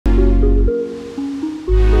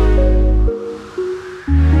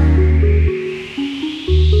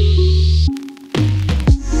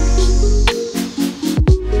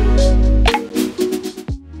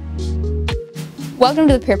Welcome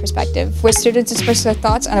to The Peer Perspective, where students express their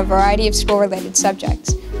thoughts on a variety of school-related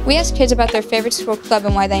subjects. We asked kids about their favorite school club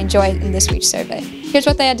and why they enjoy it in this week's survey. Here's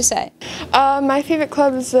what they had to say. My favorite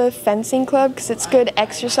club is the fencing club because it's good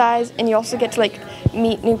exercise and you also get to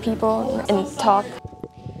meet new people and talk.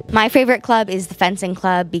 My favorite club is the fencing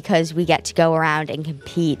club because we get to go around and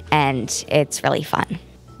compete and it's really fun.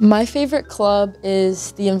 My favorite club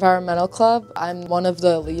is the environmental club. I'm one of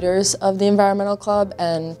the leaders of the environmental club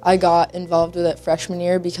and I got involved with it freshman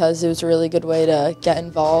year because it was a really good way to get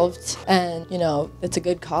involved and it's a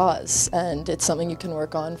good cause and it's something you can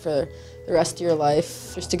work on for the rest of your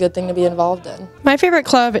life. Just a good thing to be involved in. My favorite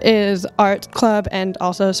club is art club and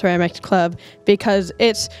also ceramics club because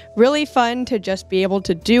it's really fun to just be able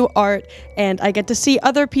to do art and I get to see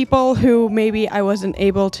other people who maybe I wasn't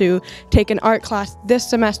able to take an art class this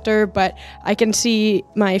semester, but I can see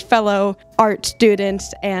my fellow art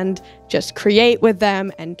students and just create with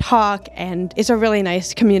them and talk, and it's a really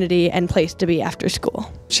nice community and place to be after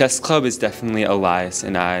school. Chess Club is definitely Elias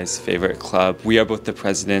and I's favorite club. We are both the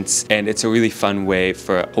presidents and it's a really fun way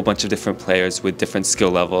for a whole bunch of different players with different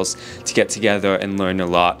skill levels to get together and learn a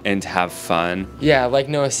lot and have fun. Yeah, like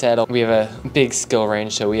Noah said, we have a big skill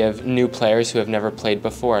range, so we have new players who have never played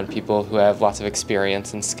before and people who have lots of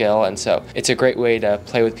experience and skill, and so it's a great way to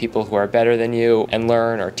play with people who are better than you and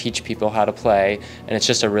learn or teach people how to play, and it's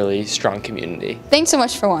just a really strong community. Thanks so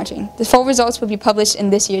much for watching. The full results will be published in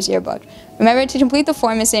this year's yearbook. Remember to complete the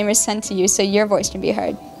form as same is sent to you so your voice can be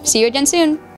heard. See you again soon!